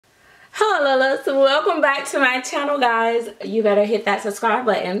Hello Lolas, welcome back to my channel, guys. You better hit that subscribe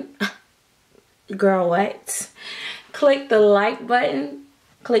button. Girl, what? Click the like button,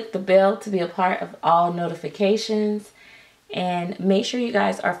 click the bell to be a part of all notifications, and make sure you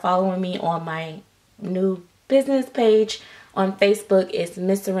guys are following me on my new business page on Facebook. It's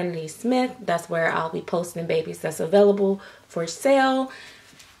Miss Serenity Smith. That's where I'll be posting babies that's available for sale,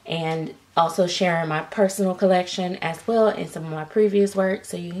 and also sharing my personal collection as well and some of my previous work,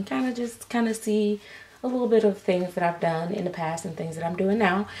 so you can kind of see a little bit of things that I've done in the past and things that I'm doing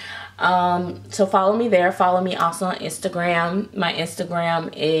now. So follow me there. Follow me also on Instagram. My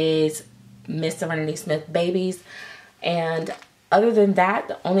Instagram is Miss Serenity Smith Babies. And other than that,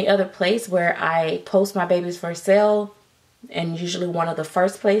 the only other place where I post my babies for sale, and usually one of the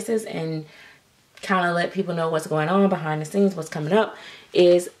first places, and kind of let people know what's going on behind the scenes, what's coming up,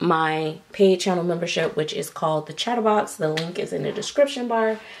 is my paid channel membership, which is called the Chatterbox. The link is in the description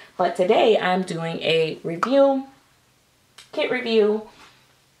bar. But today I'm doing a review, kit review,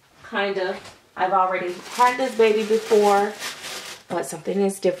 kind of. I've already had this baby before, but something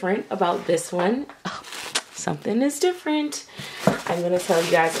is different about this one. Oh, something is different. I'm going to tell you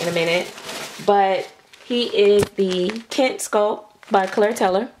guys in a minute. But he is the Kent Sculpt by Claire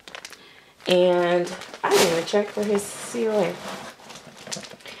Teller. And I didn't even check for his COA.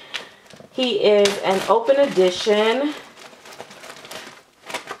 He is an open edition.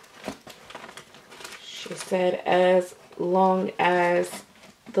 She said as long as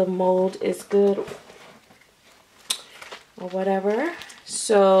the mold is good or whatever.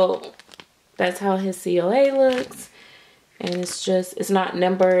 So that's how his COA looks. And it's not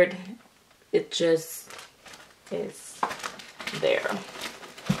numbered. It just is there.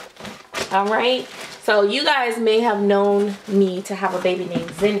 Alright, so you guys may have known me to have a baby named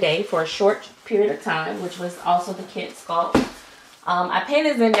Zende for a short period of time, which was also the Kent Sculpt. I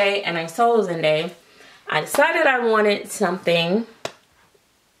painted Zende and I sold Zende. I decided I wanted something.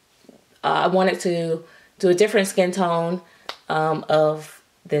 I wanted to do a different skin tone of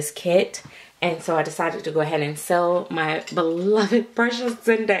this kit. And so I decided to go ahead and sell my beloved precious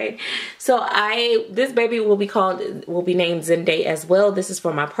Zende. So this baby will be named Zende as well. This is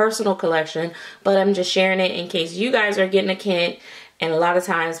for my personal collection, but I'm just sharing it in case you guys are getting a kit. And a lot of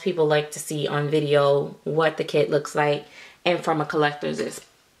times people like to see on video what the kit looks like, and from a collector's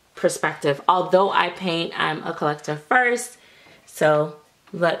perspective. Although I paint, I'm a collector first. So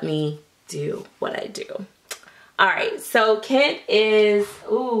let me do what I do. All right, so Kent is,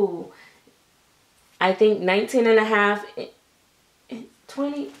 I think 19 and a half,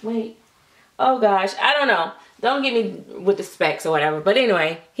 20, wait, oh gosh, I don't know. Don't get me with the specs or whatever. But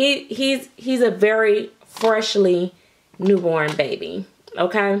anyway, he's a very freshly newborn baby,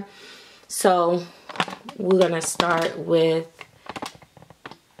 okay? So we're gonna start with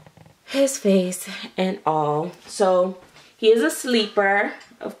his face and all. So he is a sleeper,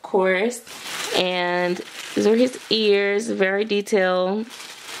 of course, and these are his ears, very detailed.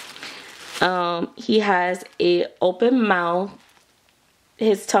 He has an open mouth.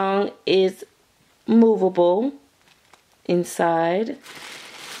 His tongue is movable inside.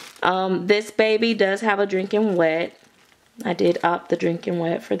 This baby does have a drinking wet. I did opt the drinking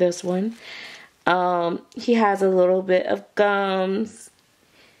wet for this one. He has a little bit of gums,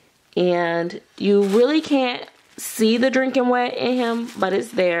 and you really can't see the drinking wet in him, but it's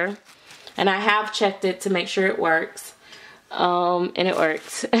there. And I have checked it to make sure it works. And it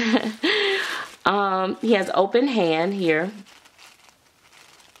works. He has open hand here.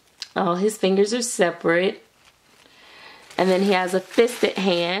 Oh, his fingers are separate. And then he has a fisted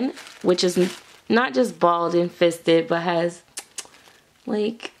hand, which is not just balled and fisted, but has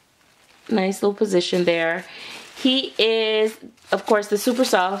like nice little position there. He is, of course, the super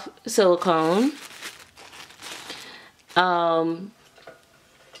soft silicone.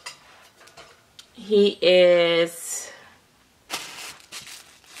 He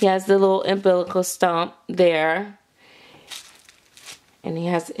has the little umbilical stump there. And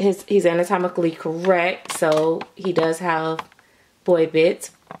he's anatomically correct, so he does have boy bits,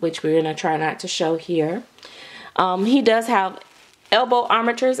 which we're gonna try not to show here. He does have elbow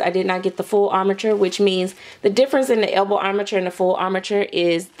armatures. I did not get the full armature, which means the difference in the elbow armature and the full armature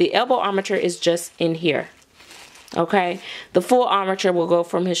is the elbow armature is just in here. Okay, the full armature will go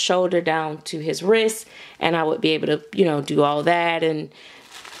from his shoulder down to his wrist, and I would be able to, you know, do all that. And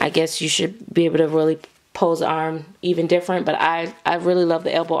I guess you should be able to really pose the arm even different. But I really love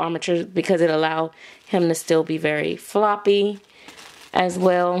the elbow armature because it allowed him to still be very floppy as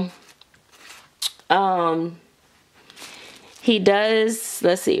well. He does,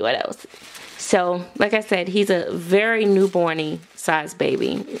 let's see what else. So, like I said, he's a very newborny size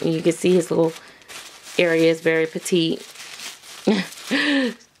baby. You can see his little area is very petite.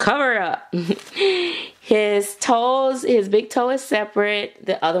 Cover up. His toes, his big toe is separate.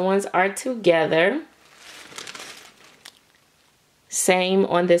 The other ones are together. Same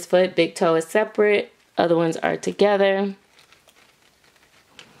on this foot. Big toe is separate. Other ones are together.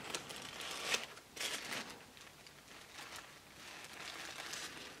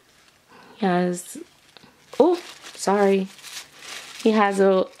 He has, oh, sorry. He has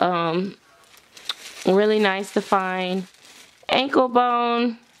a really nice defined ankle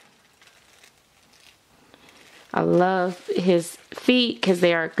bone. I love his feet because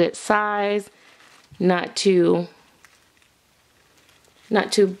they are a good size. Not too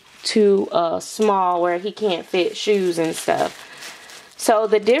small where he can't fit shoes and stuff. So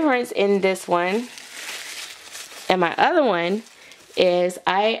the difference in this one and my other one is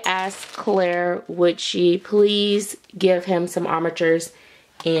I asked Claire would she please give him some armatures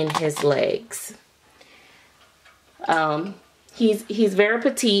in his legs. He's very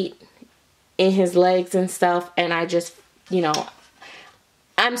petite in his legs and stuff, and I just, you know,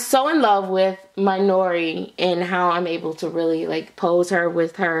 I'm so in love with my Nori and how I'm able to really like pose her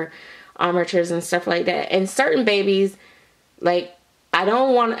with her armatures and stuff like that. And certain babies, like I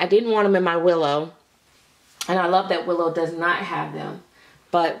didn't want them in my Willow, and I love that Willow does not have them.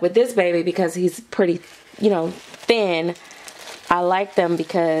 But with this baby, because he's pretty, you know, thin, I like them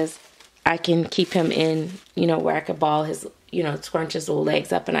because I can keep him in, you know, where I could ball his, you know, scrunch his little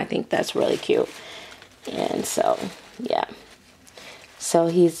legs up, and I think that's really cute. And so, yeah. So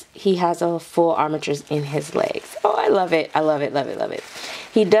he has a full armatures in his legs. Oh, I love it. I love it, love it, love it.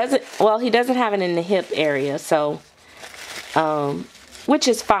 He doesn't have it in the hip area, so, which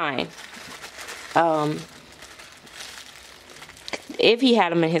is fine. If he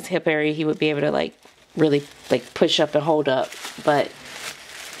had them in his hip area, he would be able to like really like push up and hold up. But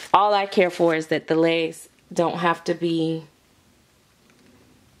all I care for is that the legs don't have to be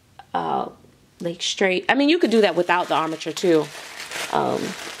like straight. I mean, you could do that without the armature too.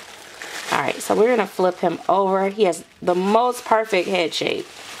 Alright, so we're gonna flip him over. He has the most perfect head shape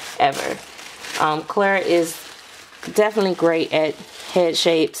ever. Claire is definitely great at head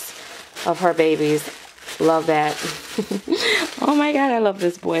shapes of her babies. Love that. Oh my god, I love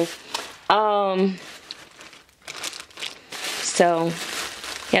this boy. So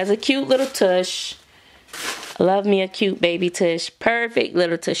he has a cute little tush. I love me a cute baby tush. Perfect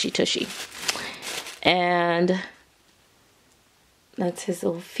little tushy tushy. And that's his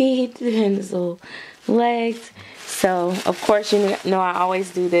little feet and his little legs. So of course, you know, I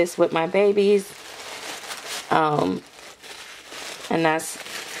always do this with my babies. And that's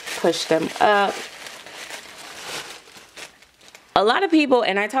push them up. A lot of people,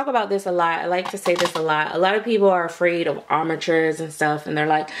 and I talk about this a lot, I like to say this a lot of people are afraid of armatures and stuff, and they're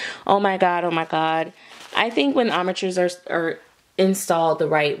like, oh my god, oh my god. I think when armatures are installed the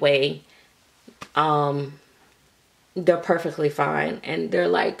right way, they're perfectly fine, and they're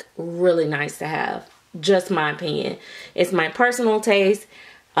like really nice to have. Just my opinion. It's my personal taste.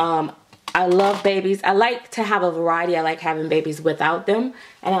 I love babies. I like to have a variety. I like having babies without them,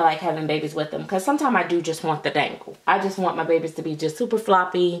 and I like having babies with them, because sometimes I do just want the dangle. I just want my babies to be just super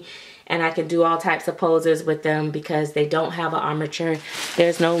floppy, and I can do all types of poses with them because they don't have an armature.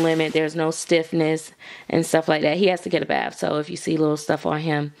 There's no limit. There's no stiffness and stuff like that. He has to get a bath, so if you see little stuff on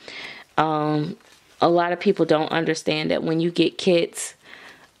him, a lot of people don't understand that when you get kits,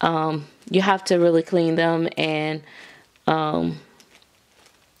 you have to really clean them, and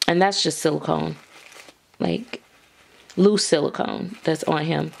that's just silicone, like loose silicone that's on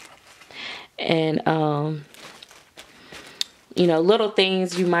him. And you know, little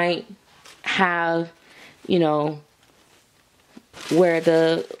things you might have, you know, where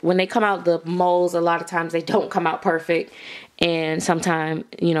when they come out, the moles, a lot of times they don't come out perfect, and sometimes,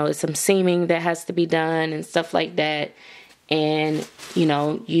 you know, it's some seaming that has to be done and stuff like that. And you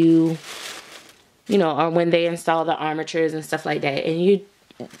know, or when they install the armatures and stuff like that, and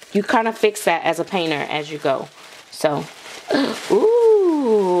you kind of fix that as a painter as you go. So,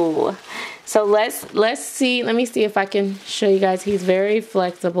 ooh. So let's see. Let me see if I can show you guys. He's very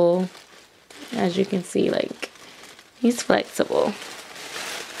flexible. As you can see, like, he's flexible.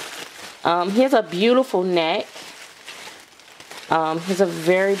 He has a beautiful neck. He has a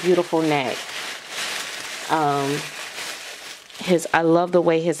very beautiful neck. I love the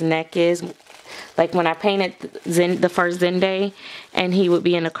way his neck is. Like when I painted the first Zende, and he would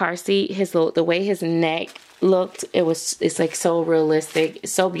be in a car seat, the way his neck looked, it's like so realistic.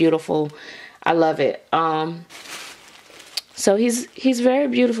 It's so beautiful. I love it. So he's very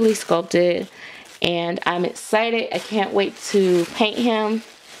beautifully sculpted, and I'm excited. I can't wait to paint him.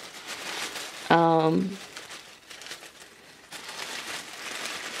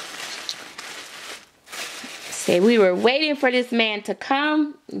 Say we were waiting for this man to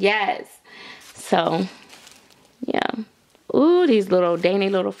come. Yes. So, yeah. Ooh, these little dainty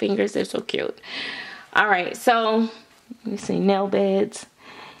little fingers, they're so cute. All right, so let me see, nail beds.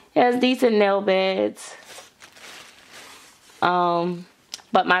 He has decent nail beds.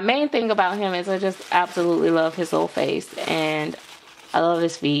 But my main thing about him is I just absolutely love his whole face, and I love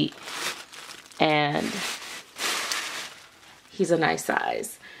his feet, and he's a nice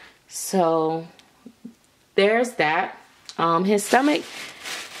size. So there's that. His stomach,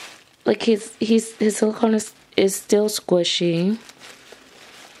 like his silicone is still squishy,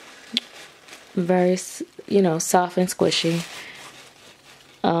 very, you know, soft and squishy.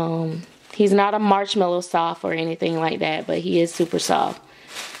 He's not a marshmallow soft or anything like that, but he is super soft.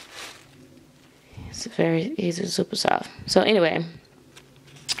 He's super soft. So anyway,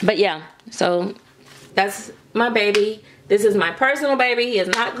 but yeah, so that's my baby. This is my personal baby. He is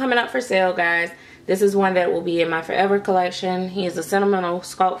not coming up for sale, guys. This is one that will be in my forever collection. He is a sentimental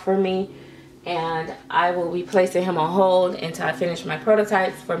sculpt for me, and I will be placing him on hold until I finish my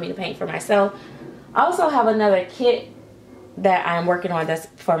prototypes for me to paint for myself. I also have another kit that I'm working on that's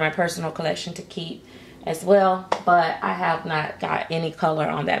for my personal collection to keep as well, but I have not got any color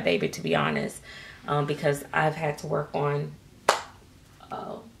on that baby, to be honest, because I've had to work on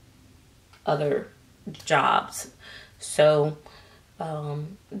other jobs. So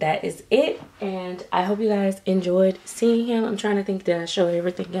that is it, and I hope you guys enjoyed seeing him. I'm trying to think that I show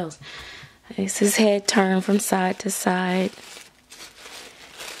everything else. It's his head turned from side to side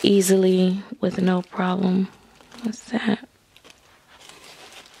easily with no problem. What's that?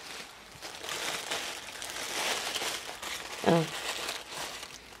 Oh,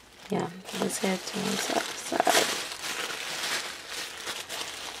 yeah, his head turned side to side.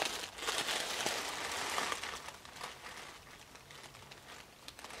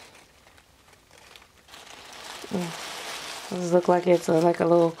 Does look like it's like a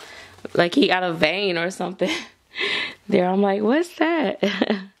little, like he got a vein or something there. I'm like, what's that?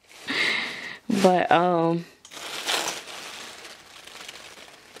 But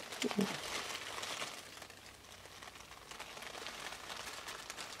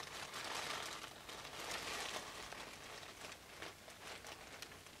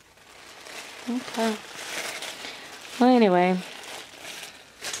okay. Well, anyway,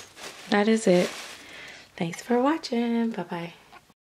 that is it. Thanks for watching. Bye-bye.